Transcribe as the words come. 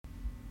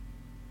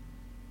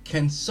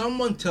Can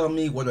someone tell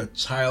me what a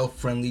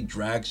child-friendly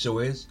drag show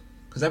is?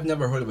 Because I've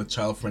never heard of a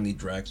child-friendly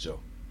drag show.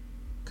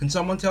 Can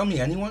someone tell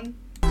me? Anyone?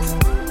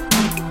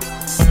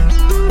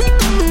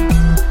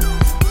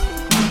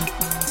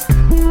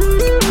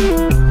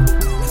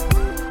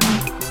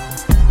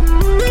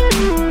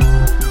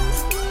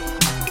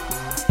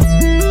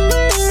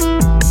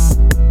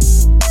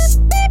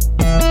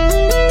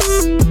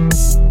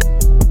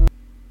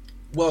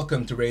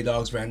 Welcome to Ray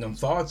Dog's Random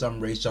Thoughts. I'm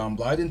Ray Sean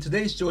Blythe, and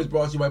today's show is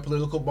brought to you by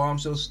Political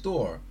Bombshell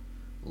Store.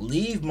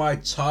 Leave my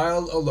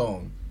child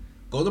alone.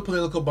 Go to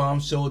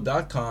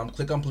politicalbombshell.com,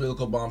 click on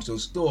Political Bombshell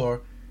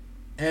Store,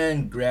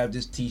 and grab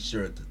this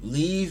t-shirt.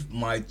 Leave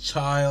my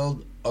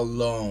child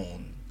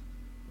alone.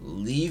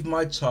 Leave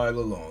my child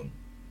alone.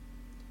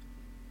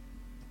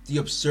 The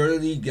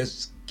absurdity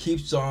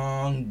keeps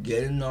on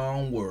getting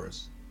on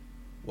worse.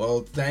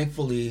 Well,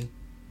 thankfully,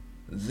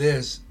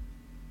 this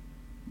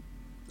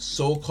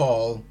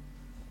so-called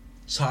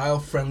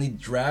child-friendly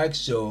drag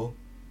show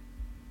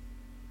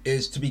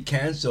is to be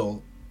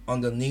canceled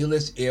on the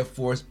Nellis Air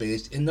Force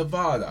Base in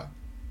Nevada.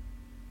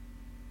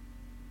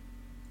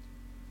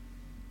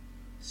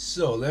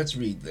 So let's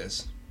read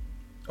this.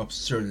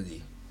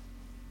 Absurdity.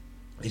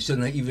 It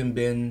shouldn't have even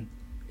been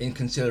in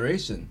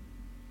consideration.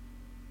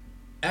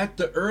 At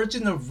the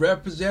urging of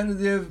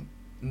Representative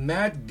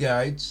Matt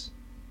Gaetz,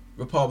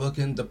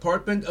 Republican,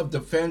 Department of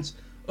Defense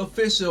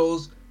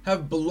officials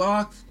have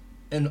blocked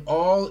an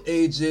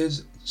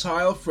all-ages,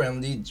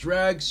 child-friendly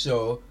drag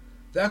show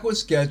that was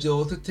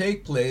scheduled to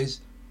take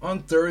place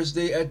on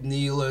Thursday at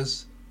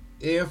Nellis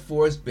Air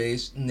Force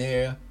Base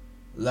near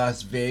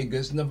Las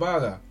Vegas,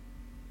 Nevada.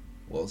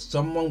 Well,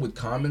 someone with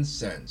common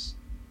sense.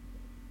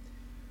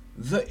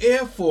 The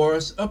Air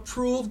Force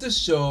approved the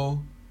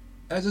show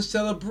as a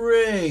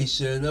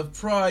celebration of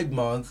Pride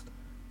Month,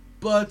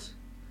 but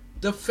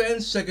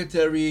Defense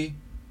Secretary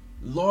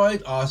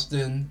Lloyd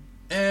Austin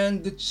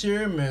and the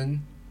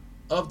chairman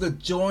of the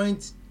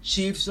Joint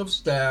Chiefs of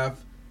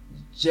Staff,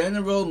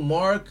 General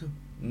Mark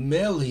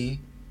Milley,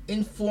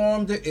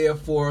 informed the Air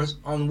Force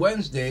on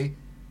Wednesday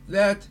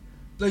that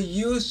the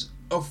use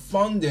of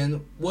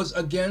funding was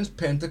against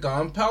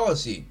Pentagon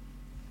policy,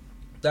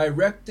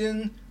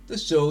 directing the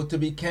show to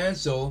be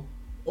canceled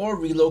or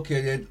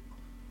relocated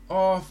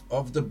off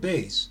of the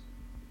base.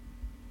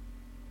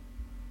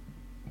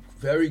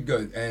 Very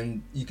good.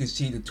 And you can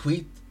see the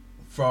tweet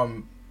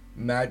from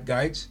Matt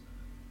Gaetz.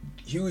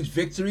 Huge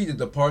victory. The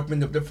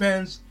Department of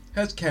Defense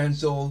has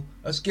canceled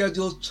a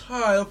scheduled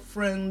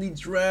child-friendly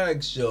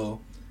drag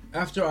show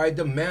after I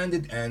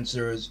demanded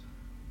answers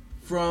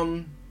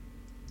from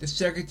the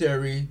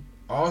Secretary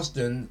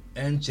Austin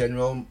and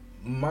General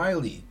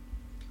Milley.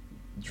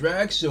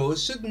 Drag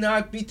shows should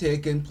not be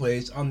taking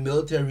place on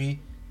military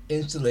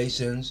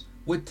installations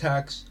with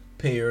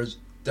taxpayers'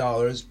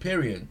 dollars,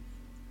 period.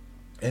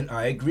 And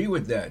I agree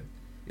with that.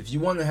 If you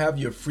want to have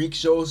your freak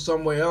show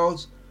somewhere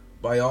else,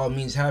 by all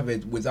means have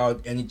it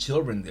without any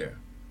children there.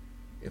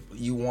 If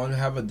you want to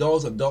have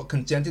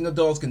consenting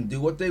adults can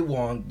do what they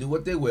want, do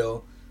what they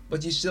will,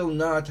 but you still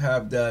not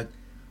have that.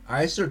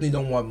 I certainly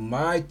don't want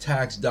my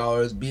tax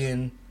dollars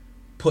being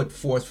put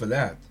forth for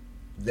that.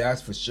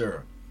 That's for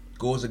sure.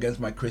 Goes against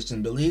my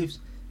Christian beliefs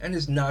and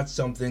is not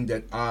something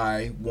that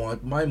I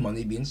want my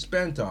money being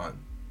spent on.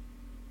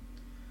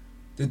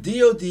 The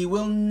DoD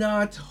will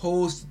not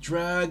host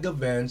drag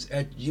events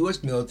at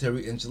U.S.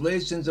 military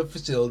installations or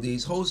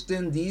facilities.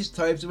 Hosting these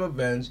types of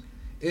events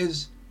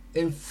is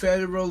in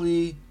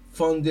federally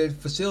funded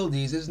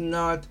facilities is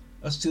not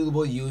a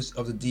suitable use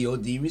of the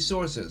DoD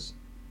resources.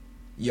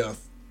 You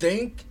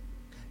think?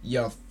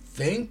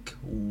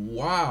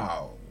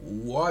 Wow,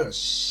 what a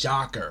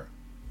shocker.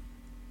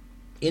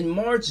 In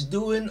March,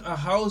 during a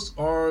House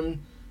Armed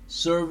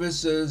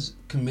Services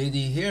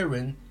Committee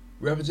hearing,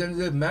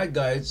 Representative Matt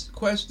Gaetz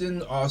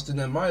questioned Austin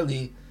and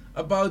Milley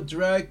about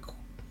drag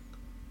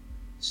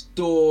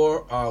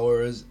store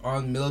hours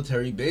on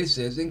military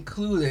bases,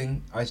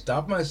 including, I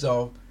stopped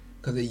myself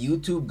because the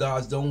YouTube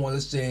gods don't want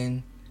to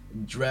sing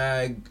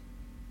drag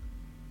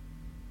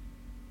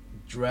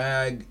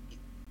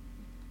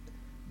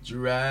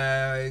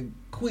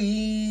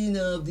queen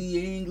of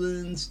the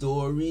England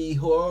story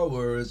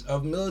horrors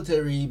of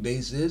military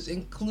bases,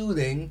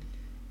 including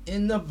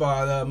in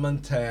Nevada,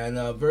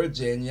 Montana,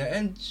 Virginia,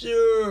 and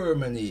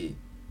Germany.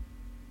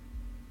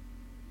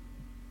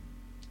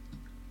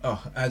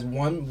 As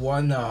one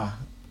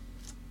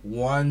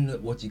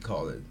what you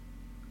call it,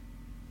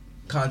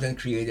 content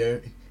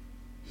creator,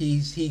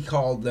 he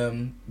called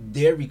them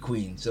Dairy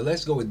Queen. So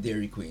let's go with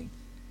Dairy Queen.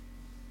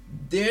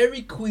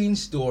 Dairy Queen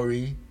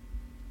story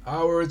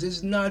hours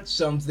is not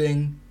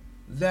something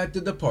that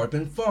the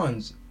department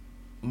funds.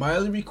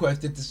 Milley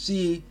requested to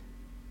see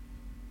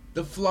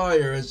the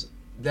flyers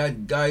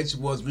that Gaetz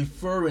was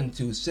referring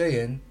to,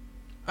 saying,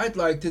 "I'd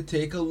like to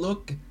take a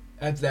look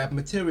at that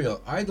material.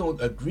 I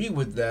don't agree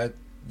with that.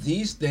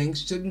 These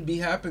things shouldn't be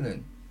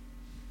happening."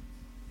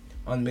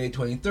 On May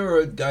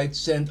 23rd, Gaetz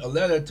sent a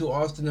letter to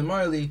Austin and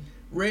Milley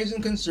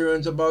raising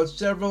concerns about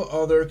several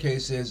other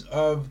cases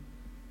of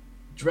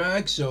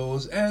drag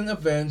shows and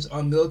events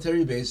on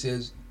military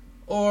bases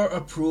or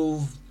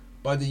approved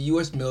by the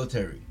U.S.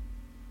 military.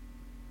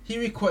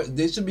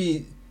 They should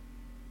be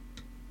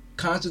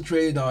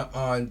concentrated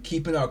on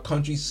keeping our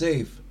country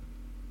safe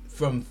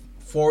from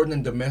foreign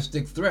and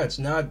domestic threats,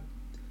 not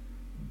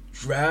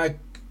drag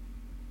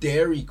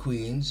dairy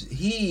queens.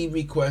 He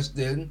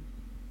requested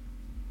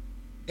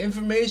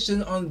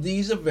information on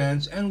these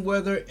events and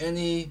whether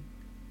any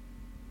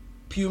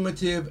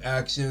punitive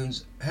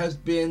actions has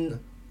been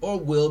or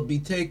will be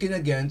taken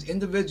against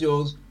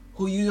individuals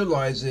who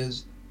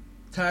utilizes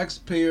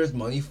taxpayers'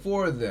 money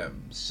for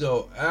them.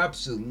 So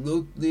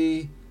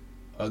absolutely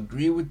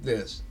agree with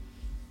this.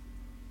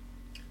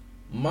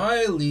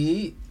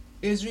 Miley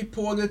is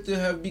reported to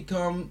have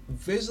become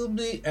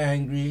visibly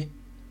angry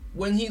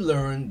when he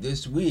learned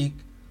this week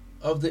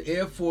of the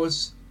Air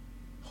Force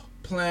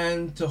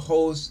plan to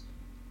host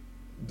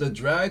the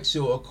drag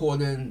show,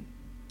 according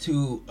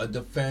to a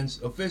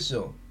defense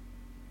official.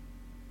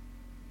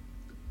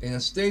 In a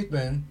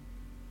statement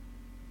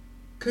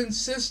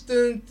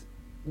consistent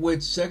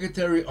with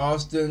Secretary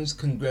Austin's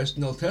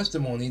congressional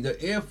testimony,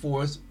 the Air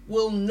Force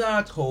will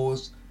not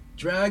host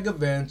drag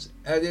events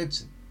at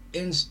its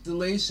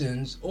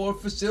installations or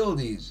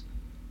facilities.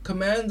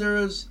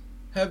 Commanders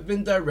have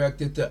been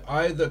directed to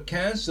either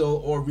cancel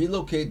or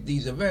relocate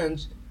these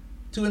events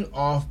to an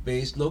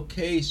off-base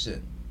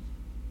location.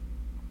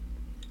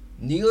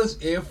 Nellis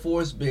Air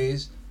Force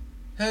Base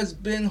has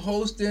been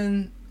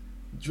hosting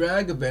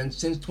drag events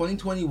since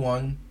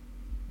 2021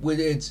 with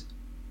its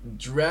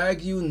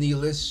Drag You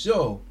Nellis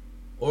show,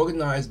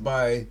 organized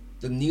by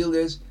the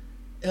Nellis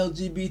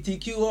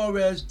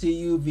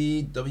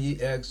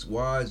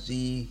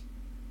LGBTQRSTUVWXYZ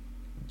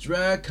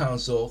Drag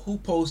Council, who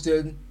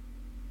posted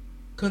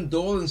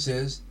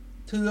condolences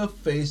to the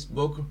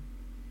Facebook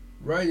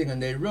writing,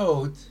 and they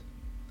wrote,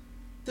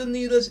 the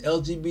Nellis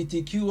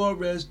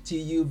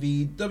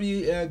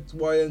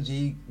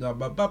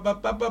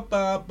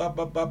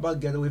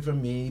LGBTQRSTUVWXYZ get away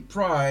from me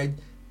Pride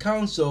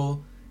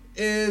Council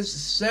is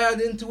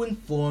saddened to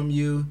inform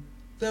you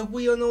that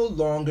we are no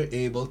longer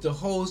able to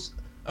host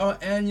our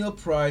annual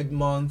Pride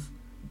Month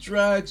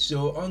drag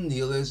show on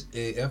Nellis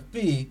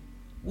AFB.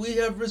 We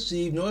have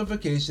received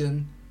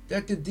notification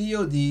that the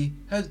DoD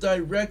has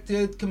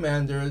directed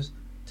commanders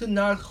to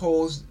not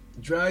host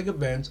drag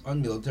events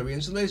on military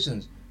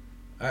installations.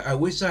 I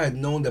wish I had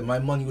known that my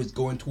money was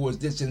going towards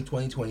this in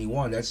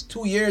 2021. That's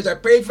 2 years I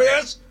paid for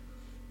this.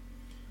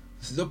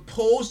 The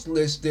post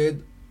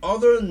listed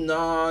other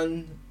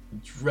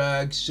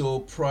non-drag show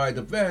Pride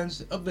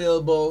events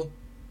available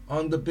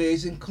on the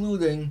base,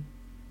 including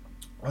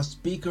a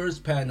speakers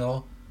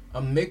panel,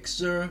 a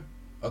mixer,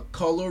 a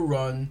color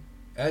run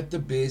at the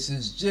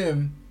base's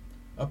gym,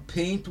 a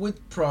Paint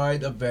with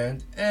Pride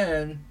event,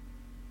 and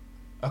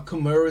a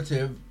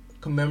commemorative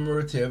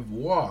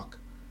walk.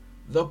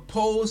 The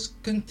post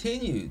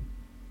continued,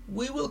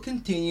 we will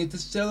continue to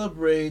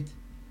celebrate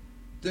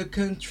the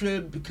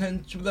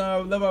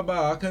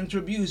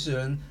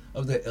contribution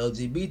of the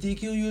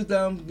LGBTQ youth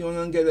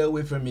don't get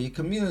away from me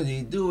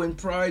community during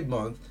Pride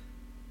Month.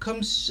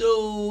 Let's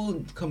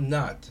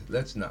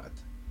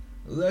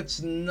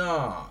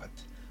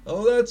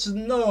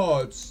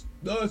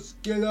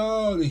get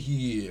out of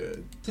here.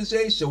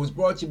 Today's show is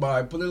brought to you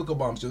by Political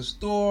Bombshell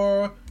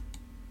Store.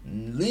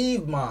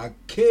 Leave my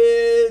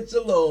kids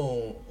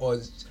alone, or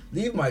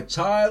leave my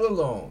child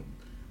alone.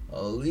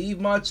 Leave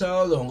my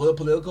child alone. Go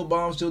to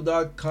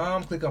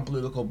politicalbombshell.com, click on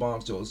Political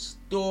Bombshell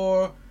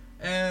Store,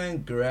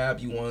 and grab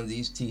you one of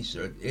these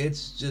t-shirts.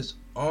 It's just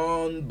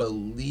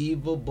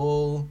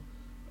unbelievable.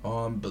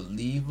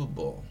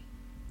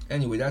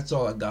 Anyway, that's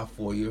all I got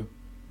for you.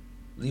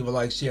 Leave a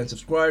like, share, and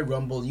subscribe.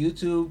 Rumble,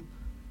 YouTube,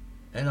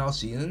 and I'll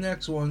see you in the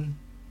next one.